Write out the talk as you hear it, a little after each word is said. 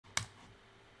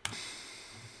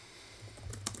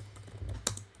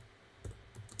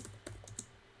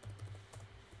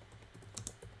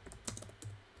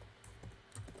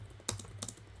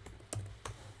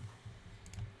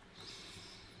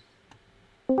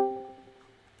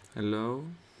Hello?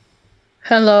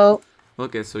 Hello.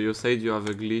 Okay, so you said you have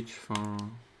a glitch for...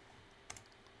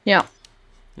 Yeah.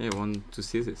 Yeah, I want to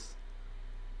see this.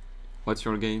 What's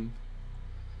your game?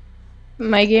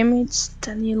 My game is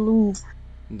Danielu.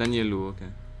 Danielu,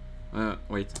 okay.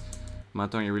 Wait.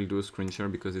 Matter, I will do a screen share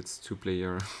because it's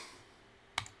 2-player.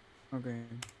 Okay.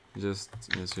 Just,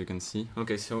 so you can see.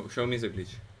 Okay, so show me the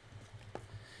glitch.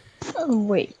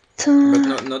 Wait.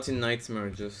 But not in Nightmare,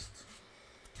 just...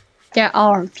 Yeah,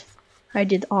 art. I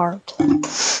did art.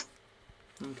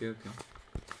 Okay.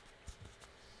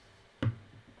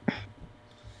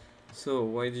 So,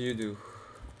 what do you do?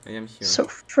 I am here. So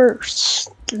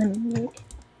first, let me...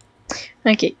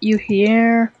 Okay, you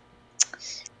here.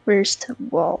 Where's the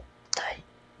wall?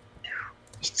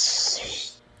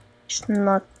 It's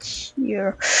not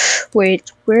here.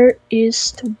 Wait, where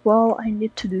is the wall? I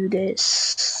need to do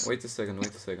this. Wait a second.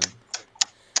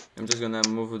 I'm just gonna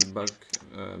move it back,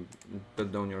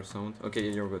 put down your sound. Okay,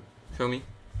 you're good. Show me.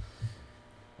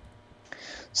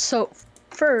 So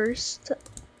first,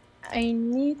 I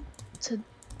need the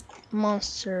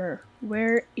monster.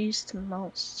 Where is the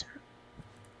monster?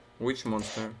 Which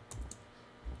monster?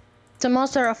 The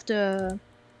monster of the...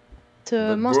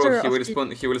 But monster bro,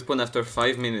 of he will spawn after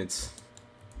 5 minutes.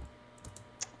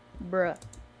 Bruh.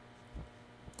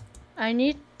 I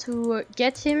need to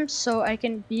get him so I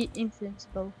can be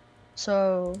invincible.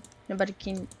 So nobody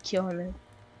can kill him.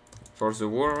 For the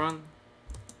war run?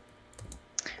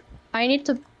 I need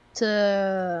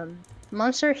to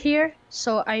monster here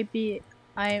so I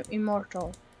am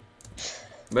immortal.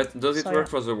 But does it work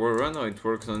for the war run or it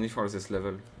works only for this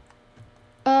level?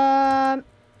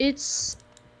 It's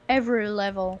every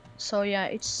level. So yeah,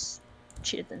 it's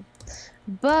cheating.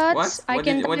 But I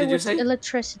can die with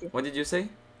electricity. What did you say?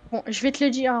 Bon, je vais te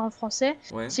le dire en français.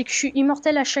 Ouais. C'est que je suis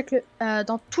immortel à chaque...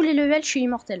 dans tous les levels, je suis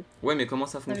immortel. Ouais, mais comment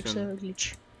ça fonctionne? Avec ce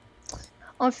glitch.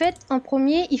 En fait, en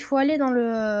premier, il faut aller dans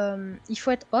le... il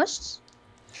faut être host.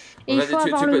 Et il faut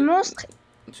avoir le monstre...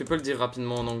 Tu peux le dire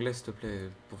rapidement en anglais, s'il te plaît,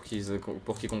 pour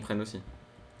qu'ils comprennent aussi.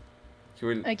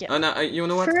 Okay. Oh, no, you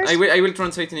know what? First... I will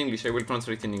translate in English.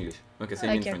 Okay, say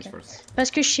in French first.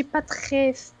 Parce que je sais pas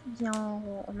très bien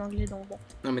en anglais, donc bon.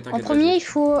 Non, mais en premier, il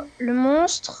faut le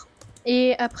monstre.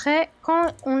 Et après,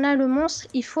 quand on a le monstre,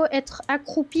 il faut être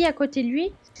accroupi à côté de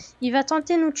lui. Il va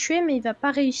tenter de nous tuer, mais il va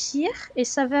pas réussir. Et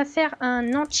ça va faire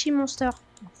un anti-monster,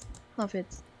 en fait.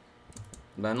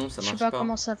 Bah non, ça marche pas. Je sais pas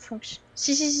comment ça fonctionne.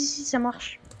 Si, ça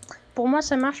marche. Pour moi,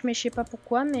 ça marche, mais je sais pas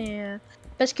pourquoi. Mais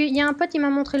parce qu'il y a un pote, il m'a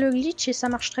montré le glitch et ça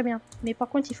marche très bien. Mais par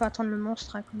contre, il faut attendre le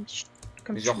monstre, hein, comme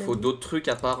mais genre, faut d'autres trucs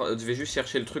à part... Je vais juste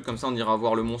chercher le truc, comme ça on ira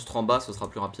voir le monstre en bas, ce sera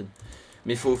plus rapide.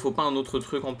 Mais faut pas un autre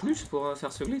truc en plus pour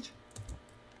faire ce glitch?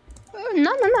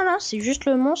 Non, c'est juste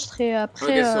le monstre et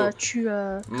après tu...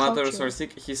 Matters are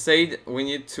sick. He said we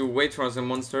need to wait for the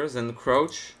monsters and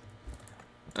crouch.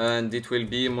 And it will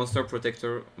be monster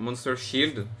protector, monster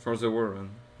shield for the war run.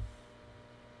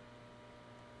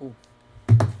 Oh.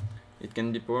 It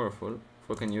can be powerful.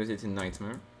 You can use it in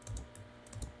Nightmare.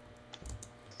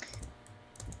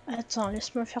 Attends,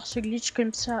 laisse-moi faire ce glitch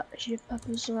comme ça, j'ai pas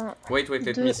besoin. Wait,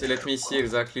 let me see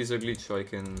exactly the glitch so I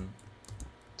can...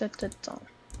 Attends.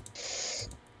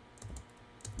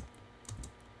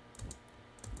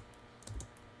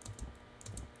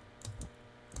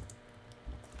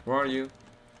 Where are you?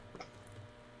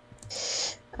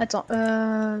 Attends,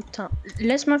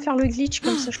 laisse-moi faire le glitch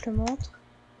comme ça je te montre.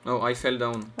 Oh, I fell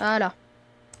down. Voilà.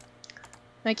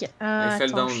 Ok. I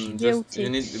fell down. Just you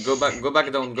need go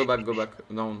back down,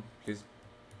 down, please.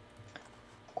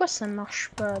 Pourquoi ça marche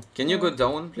pas? Can you go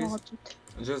down, please?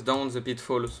 Just down the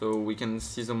pitfall so we can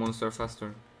see the monster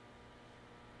faster.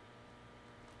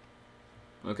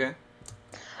 Ok.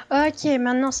 Ok,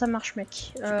 maintenant ça marche,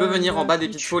 mec. Tu peux venir en bas des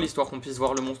pitfalls histoire qu'on puisse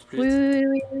voir le monstre plus vite.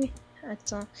 Oui.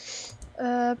 Attends.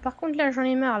 Par contre là j'en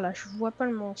ai marre là, je vois pas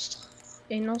le monstre.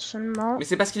 Et non seulement... Mais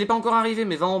c'est parce qu'il est pas encore arrivé,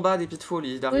 mais va en bas des pitfalls,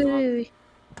 il arrivera. Oui.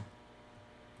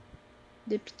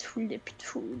 Des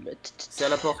pitfalls. C'est à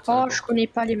la porte. Oh, je connais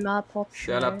pas les maps.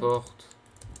 C'est à la porte.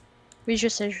 Oui, je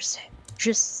sais.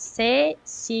 Je sais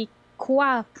c'est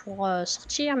quoi pour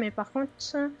sortir, mais par contre,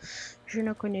 je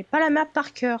ne connais pas la map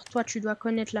par cœur. Toi, tu dois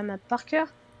connaître la map par cœur,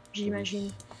 j'imagine.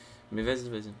 Oui. Mais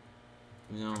vas-y.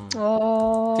 Viens.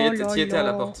 Oh, tu étais à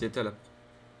la porte, tout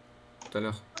à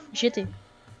l'heure. J'y étais.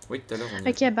 Oui, tout à l'heure.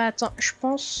 Ok, bah attends, je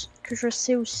pense que je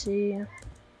sais où c'est.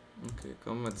 Ok,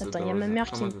 comme attends, il y a ma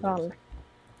mère qui me parle.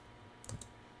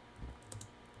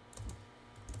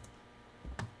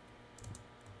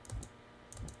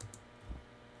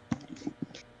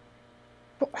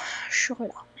 Bon, je suis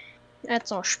là.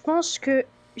 Attends, je pense que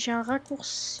j'ai un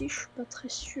raccourci, je suis pas très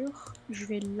sûre. Je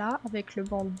vais là avec le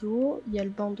bandeau. Il y a le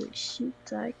bandeau ici.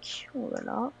 Tac.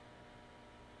 Voilà.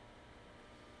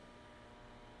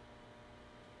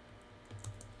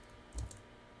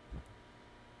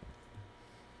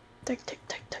 Tac, tac,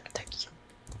 tac, tac, tac.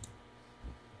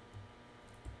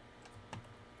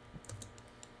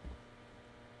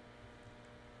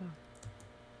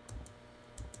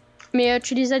 Mais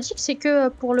tu les as dit que c'est que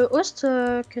pour le host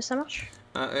que ça marche?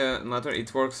 Matter,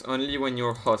 it works only when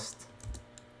you're host.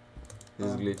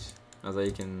 This glitch, as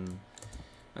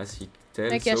he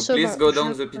tells. Ok, So please bon, go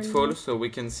down the connais. pitfall so we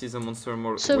can see the monster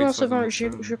more. C'est wait bon, for c'est the bon, monster.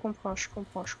 je comprends.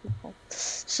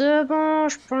 C'est bon,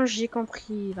 je pense que j'ai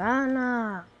compris.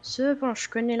 Voilà. C'est bon, je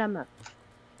connais la map.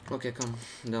 Okay, come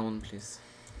down, please.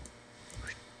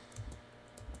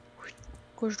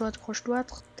 Gauche,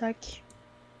 droite, tac.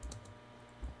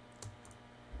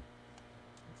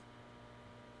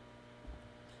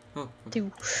 Oh, okay. T'es où?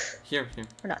 Here.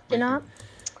 Voilà, t'es là.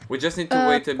 We just need to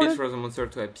wait a bit for the monster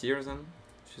to appear then,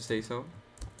 if you say so.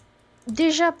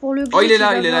 Déjà pour le glitch. Oh, il est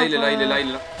là.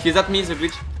 He's at me, the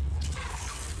glitch.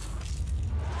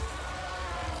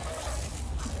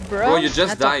 Bro, you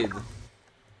just died.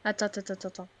 Attends.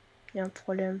 Il y a un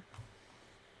problème.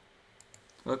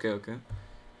 Okay.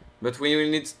 But we will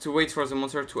need to wait for the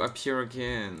monster to appear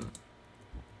again.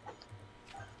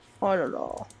 Oh là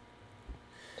là.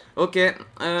 Okay,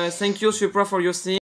 thank you, Supra, for your stream.